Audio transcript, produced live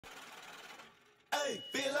Hey,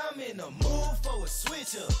 feel I'm in the mood for a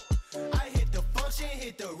switch up. I hit the function,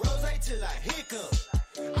 hit the rose till I hiccup.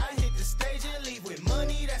 I hit the stage and leave with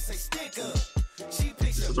money that's a stick up.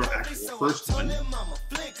 This is our actual first one,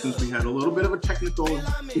 since we had a little bit of a technical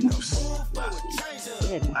oops last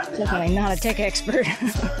week. Definitely not a tech expert.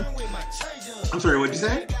 I'm sorry, what'd you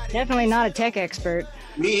say? Definitely not a tech expert.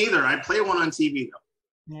 Me either. I play one on TV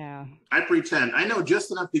though. Yeah. I pretend. I know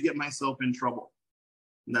just enough to get myself in trouble.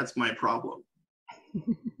 That's my problem.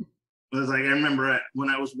 Because like, I remember when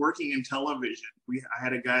I was working in television, I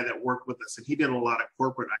had a guy that worked with us, and he did a lot of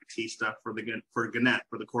corporate IT stuff for Gannett,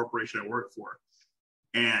 for the corporation I worked for.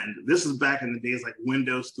 And this is back in the days like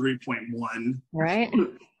Windows 3.1. Right.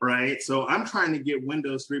 Right. So I'm trying to get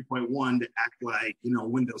Windows 3.1 to act like,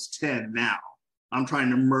 Windows 10 now. I'm trying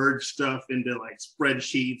to merge stuff into like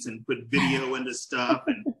spreadsheets and put video into stuff.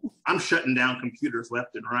 And I'm shutting down computers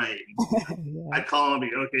left and right. Yeah. I call him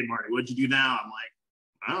and be, okay, Marty, what'd you do now? I'm like,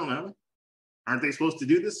 I don't know. Aren't they supposed to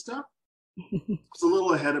do this stuff? It's a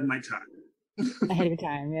little ahead of my time. Ahead of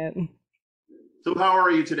time, yeah. So how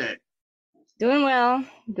are you today? Doing well,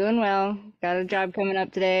 doing well. Got a job coming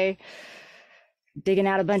up today. Digging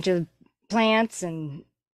out a bunch of plants and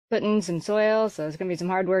putting some soil, so it's gonna be some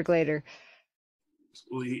hard work later.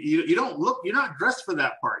 Well, you don't look, you're not dressed for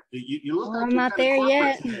that part. You look like I'm not there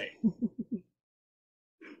yet.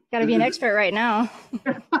 Gotta be an expert right now.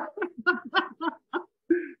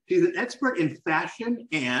 She's an expert in fashion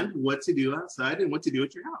and what to do outside and what to do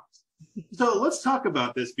at your house. So let's talk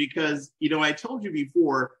about this because, I told you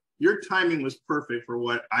before, your timing was perfect for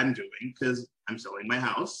what I'm doing because I'm selling my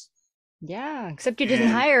house. Yeah, except you didn't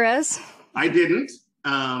hire us. I didn't.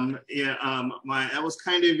 That was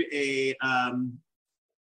kind of a,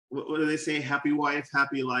 what do they say? Happy wife,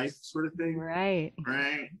 happy life sort of thing. Right.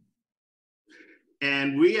 Right.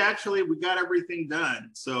 And we got everything done.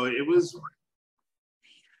 So it was.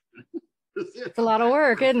 It's a lot of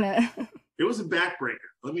work, isn't it? It was a backbreaker.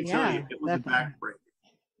 Let me tell you, it was definitely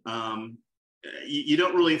a backbreaker. You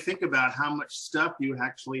don't really think about how much stuff you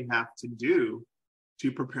actually have to do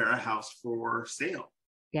to prepare a house for sale.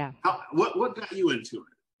 Yeah. What got you into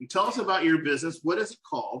it? Tell us about your business. What is it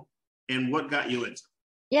called, and what got you into it?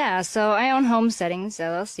 Yeah, so I own Home Settings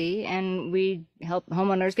LLC, and we help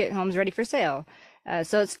homeowners get homes ready for sale.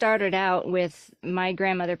 So it started out with my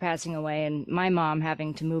grandmother passing away and my mom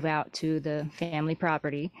having to move out to the family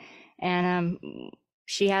property. And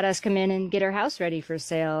she had us come in and get her house ready for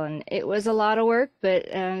sale. And it was a lot of work, but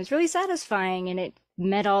it was really satisfying, and it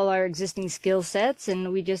met all our existing skill sets.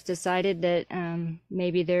 And we just decided that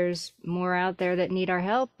maybe there's more out there that need our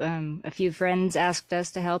help. A few friends asked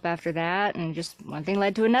us to help after that, and just one thing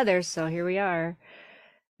led to another. So here we are.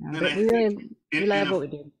 But we love what we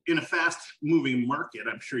do. In a fast-moving market,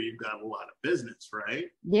 I'm sure you've got a lot of business, right?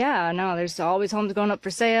 Yeah, no, there's always homes going up for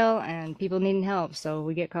sale and people needing help, so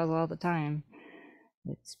we get calls all the time.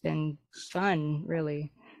 It's been fun,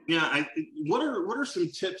 really. Yeah, what are some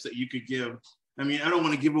tips that you could give? I mean, I don't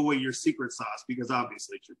want to give away your secret sauce because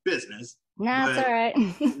obviously it's your business. No, it's all right.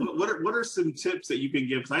 what are some tips that you can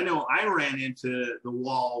give? Because I know I ran into the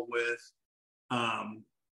wall with.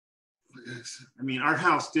 Our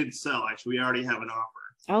house did sell. Actually, we already have an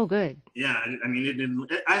offer. Oh, good. Yeah, I mean, it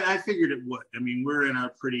didn't. I figured it would. I mean, we're in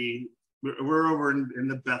a pretty. We're over in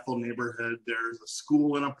the Bethel neighborhood. There's a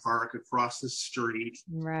school and a park across the street.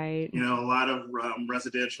 Right. A lot of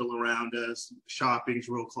residential around us. Shopping's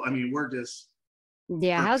real close. I mean, we're just.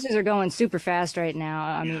 Yeah, houses are going super fast right now.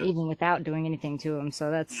 I mean, even without doing anything to them.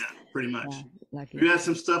 So that's. Yeah, pretty much. Lucky. We got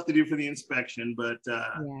some stuff to do for the inspection, but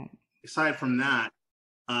aside from that.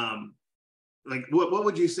 What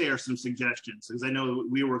would you say are some suggestions? Because I know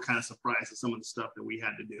we were kind of surprised at some of the stuff that we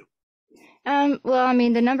had to do. Well, I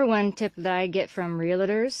mean, the number one tip that I get from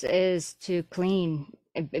realtors is to clean.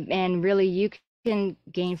 And really, you can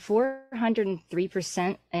gain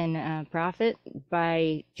 403% in profit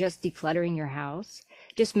by just decluttering your house.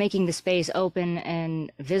 Just making the space open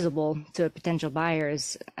and visible to a potential buyer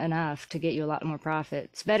is enough to get you a lot more profit.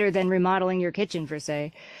 It's better than remodeling your kitchen, per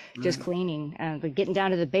se, just cleaning. But getting down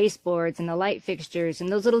to the baseboards and the light fixtures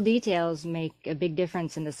and those little details make a big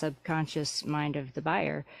difference in the subconscious mind of the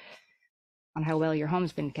buyer on how well your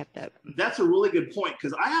home's been kept up. That's a really good point,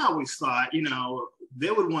 because I always thought, they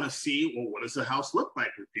would want to see, well, what does the house look like?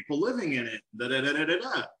 Are people living in it?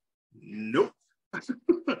 Nope.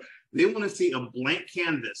 They want to see a blank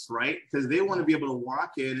canvas, right? Because they want to be able to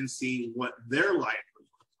walk in and see what their life would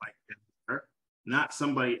look like in there, not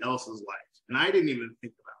somebody else's life. And I didn't even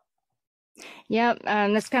think about Yep,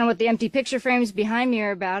 that's kind of what the empty picture frames behind me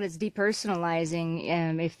are about. It's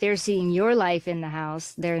depersonalizing. If they're seeing your life in the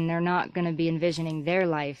house, then they're not going to be envisioning their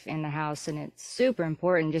life in the house. And it's super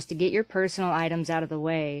important just to get your personal items out of the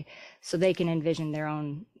way so they can envision their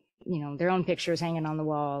own, their own pictures hanging on the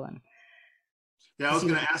wall. And Yeah, I was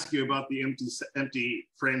going to ask you about the empty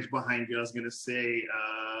frames behind you. I was going to say,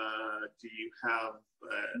 do you have?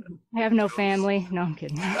 I have no family. No, I'm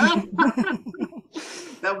kidding. That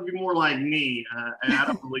would be more like me, and I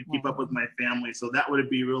don't really keep up with my family, so that would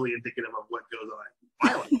be really indicative of what goes on in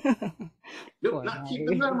my life. Nope, not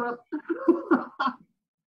keeping them up.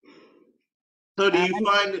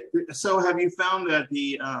 So, have you found that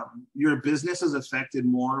your business is affected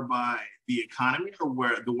more by the economy or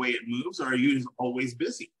the way it moves, or are you always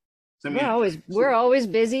busy? We're always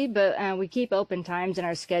busy, but we keep open times in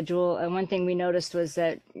our schedule. And one thing we noticed was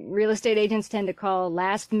that real estate agents tend to call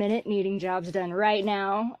last minute, needing jobs done right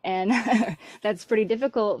now, and that's pretty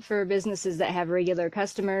difficult for businesses that have regular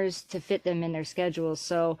customers to fit them in their schedules.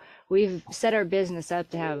 So we've set our business up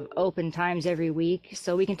to have open times every week,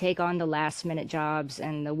 so we can take on the last minute jobs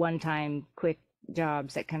and the one-time quick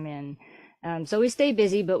jobs that come in. So we stay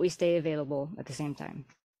busy, but we stay available at the same time.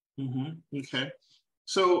 Mm-hmm. Okay.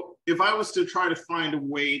 So if I was to try to find a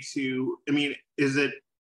way to, is it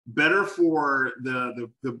better for the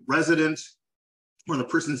resident or the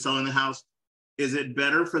person selling the house? Is it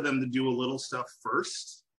better for them to do a little stuff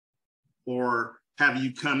first, or have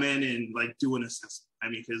you come in and like do an assessment?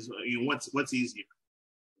 Because what's easier?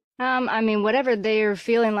 Whatever they're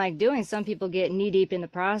feeling like doing. Some people get knee deep in the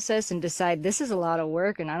process and decide this is a lot of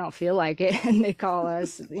work and I don't feel like it, and they call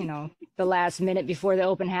us, the last minute before the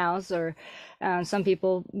open house. Or some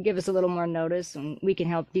people give us a little more notice, and we can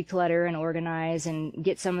help declutter and organize and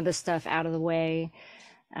get some of the stuff out of the way.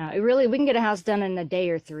 We can get a house done in a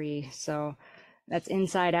day or 3. So that's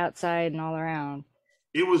inside, outside, and all around.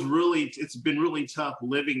 It's been really tough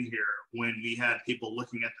living here when we had people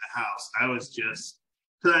looking at the house. I was just,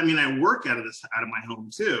 because I work out of my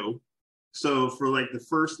home too. So for like the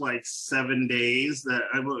first 7 days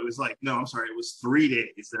it was 3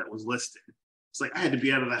 days that it was listed. It's like I had to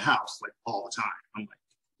be out of the house all the time. I'm like,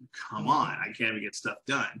 come on, I can't even get stuff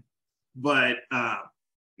done. But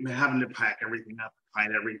having to pack everything up,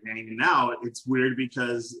 hide everything. And now it's weird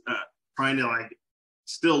because trying to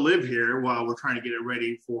still live here while we're trying to get it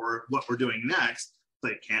ready for what we're doing next.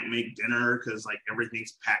 Can't make dinner because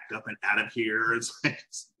everything's packed up and out of here. It's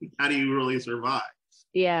how do you really survive?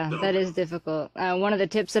 Yeah, that is difficult. One of the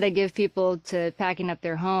tips that I give people to packing up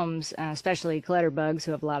their homes, especially clutterbugs who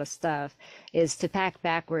have a lot of stuff, is to pack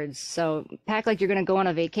backwards. So pack like you're going to go on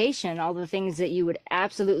a vacation. All the things that you would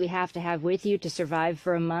absolutely have to have with you to survive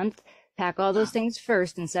for a month, pack all those things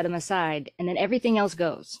first and set them aside, and then everything else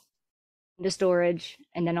goes into storage.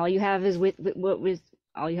 And then all you have is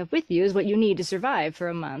all you have with you is what you need to survive for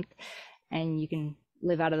a month, and you can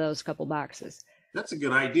live out of those couple boxes. That's a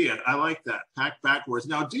good idea. I like that. Pack backwards.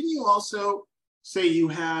 Now, didn't you also say you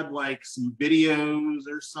had some videos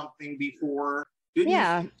or something before?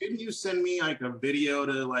 Didn't you send me a video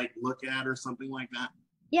to look at or something like that?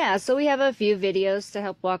 Yeah, so we have a few videos to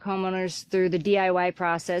help walk homeowners through the DIY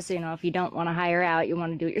process. If you don't want to hire out, you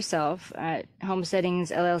want to do it yourself.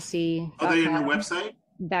 Homesettings LLC. Are they on your website?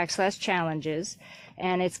 /challenges,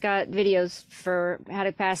 and it's got videos for how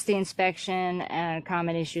to pass the inspection and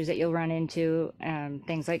common issues that you'll run into,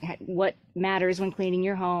 things like what matters when cleaning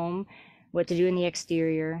your home, what to do in the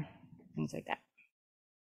exterior, things like that.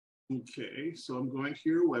 Okay, so I'm going to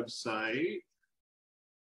your website,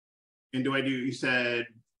 and you said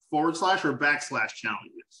 / or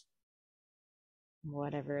 /challenges?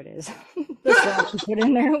 Whatever it is. The slash you put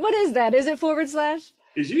in there. What is that? Is it /?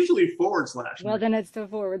 It's usually /. Well, then it's the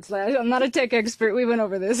 /. I'm not a tech expert. We went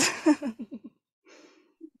over this. So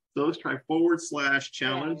let's try /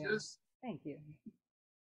 challenges. Yeah. Thank you.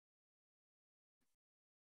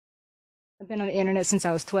 I've been on the internet since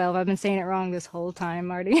I was 12. I've been saying it wrong this whole time,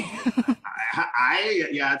 Marty.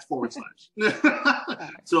 It's /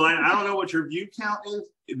 So I don't know what your view count is.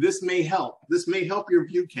 This may help. This may help your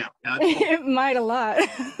view count. It might a lot.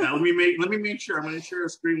 Now, let me make sure. I'm going to share a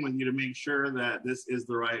screen with you to make sure that this is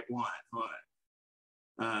the right one. Hold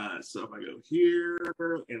on. So if I go here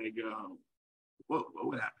and I go, what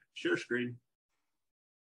would happen? Share screen.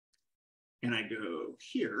 And I go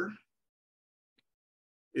here.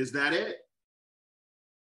 Is that it?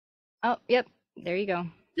 Oh, yep. There you go.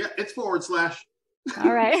 Yeah, it's /.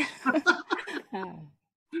 All right.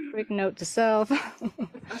 Quick note to self. I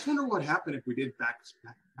just wonder what happened if we did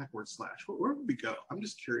backward /. Where would we go? I'm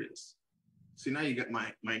just curious. See, now you got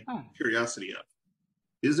my curiosity up.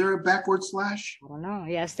 Is there a backward /? I don't know.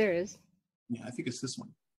 Yes, there is. Yeah, I think it's this one.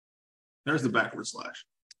 There's the backward slash.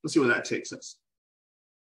 Let's see where that takes us.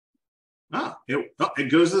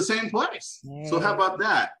 It goes to the same place. Yeah. So how about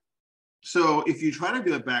that? So if you try to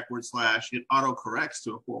do a backward slash, it auto-corrects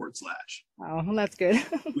to a forward slash. Oh, well, that's good.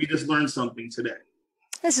 We just learned something today.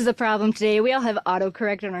 This is the problem today. We all have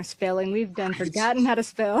autocorrect on our spelling. We've forgotten how to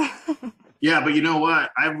spell. Yeah, but you know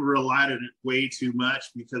what? I've relied on it way too much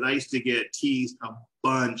because I used to get teased a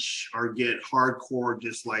bunch or get hardcore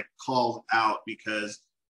just like called out because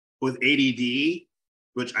with ADD,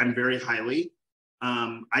 which I'm very highly,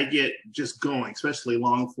 I get just going, especially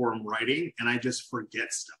long form writing, and I just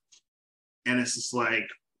forget stuff. And it's just like,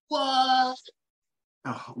 what?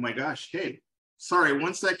 Oh my gosh. Hey, sorry,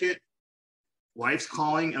 1 second. Wife's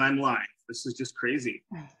calling and I'm live. This is just crazy.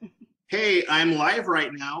 Hey, I'm live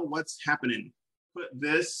right now. What's happening? Put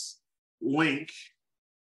this link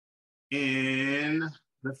in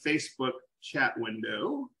the Facebook chat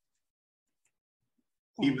window,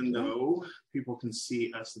 even though people can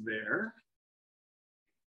see us there.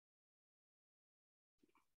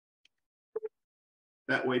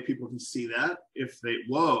 That way people can see that if they,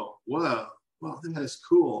 whoa, that is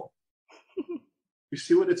cool. You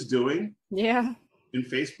see what it's doing? Yeah. In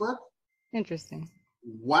Facebook? Interesting.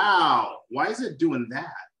 Wow. Why is it doing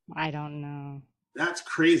that? I don't know. That's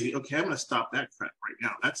crazy. Okay, I'm going to stop that crap right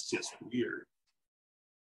now. That's just weird.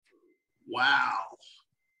 Wow.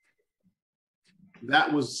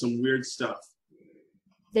 That was some weird stuff.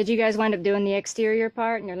 Did you guys wind up doing the exterior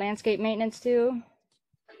part and your landscape maintenance too?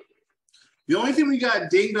 The only thing we got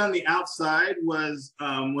dinged on the outside was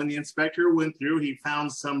when the inspector went through, he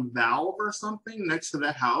found some valve or something next to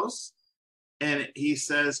the house. And he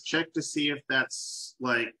says, check to see if that's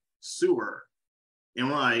like sewer. And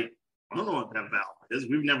we're like, I don't know what that valve is.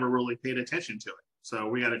 We've never really paid attention to it. So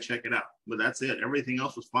we got to check it out. But that's it. Everything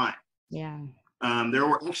else was fine. Yeah. There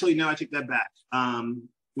were actually, no, I take that back.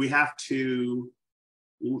 We have to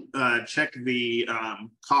check the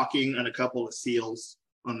caulking on a couple of seals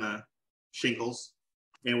on the shingles.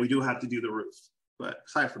 And we do have to do the roof. But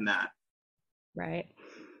aside from that. Right.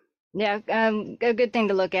 Yeah, a good thing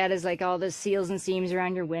to look at is like all the seals and seams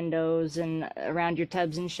around your windows and around your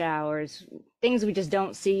tubs and showers, things we just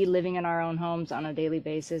don't see living in our own homes on a daily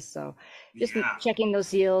basis. So just checking those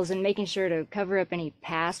seals and making sure to cover up any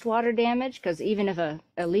past water damage, because even if a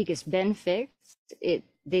leak has been fixed,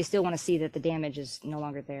 they still want to see that the damage is no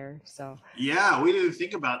longer there. So yeah, we didn't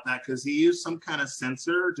think about that because he used some kind of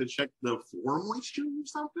sensor to check the floor moisture or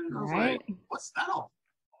something. I was like, what's that all?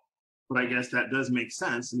 But I guess that does make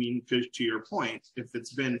sense. I mean, because to your point, if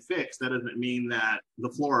it's been fixed, that doesn't mean that the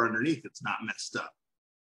floor underneath it's not messed up.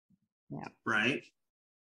 Yeah. Right.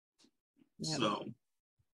 Yep. So,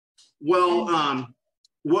 well,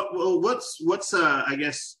 what's I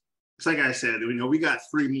guess, like I said, we got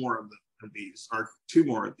 3 more of these, or 2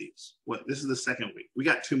 more of these. This is the second week. We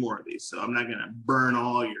got 2 more of these, so I'm not gonna burn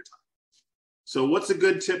all your time. So, what's a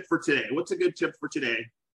good tip for today?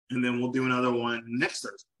 And then we'll do another one next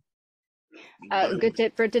Thursday. A good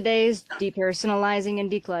tip for today is depersonalizing and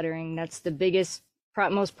decluttering. That's the biggest,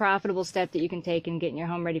 most profitable step that you can take in getting your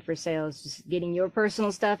home ready for sale, is just getting your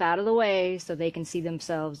personal stuff out of the way so they can see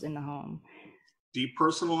themselves in the home.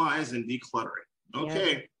 Depersonalize and decluttering.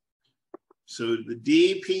 Okay. Yep. So the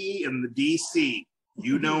DP and the DC,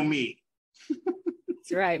 you know me.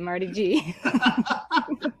 That's right, Marty G.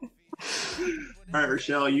 All right,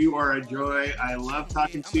 Rochelle, you are a joy. I love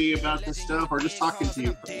talking to you about this stuff, or just talking to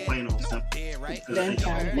you plain old simple.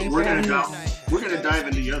 We're gonna dive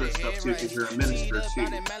into the other stuff too, because you're a minister too,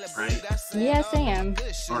 right? Yes, I am.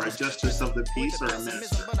 Or a justice of the peace, or a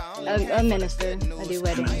minister? A minister. I do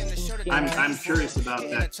weddings. I'm curious about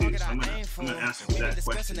that too. So I'm gonna ask you that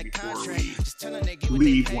question before we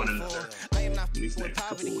leave one another in these next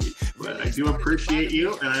couple of weeks. But I do appreciate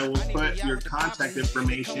you, and I will put your contact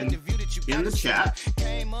information in the chat.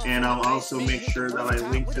 And I'll also make sure that I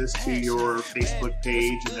link this to your Facebook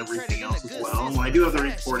page and everything else as well. And when I do have the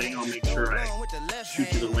recording, I'll make sure I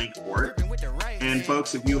shoot you the link for it. And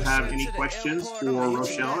folks, if you have any questions for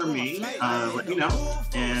Rochelle or me, let me know.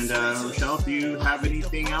 And Rochelle, if you have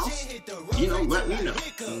anything else, let me know.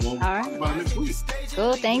 And we'll talk about it next week.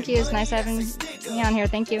 Cool. Thank you. It's nice having me on here.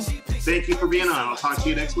 Thank you. Thank you for being on. I'll talk to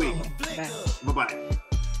you next week. Bye. Bye-bye.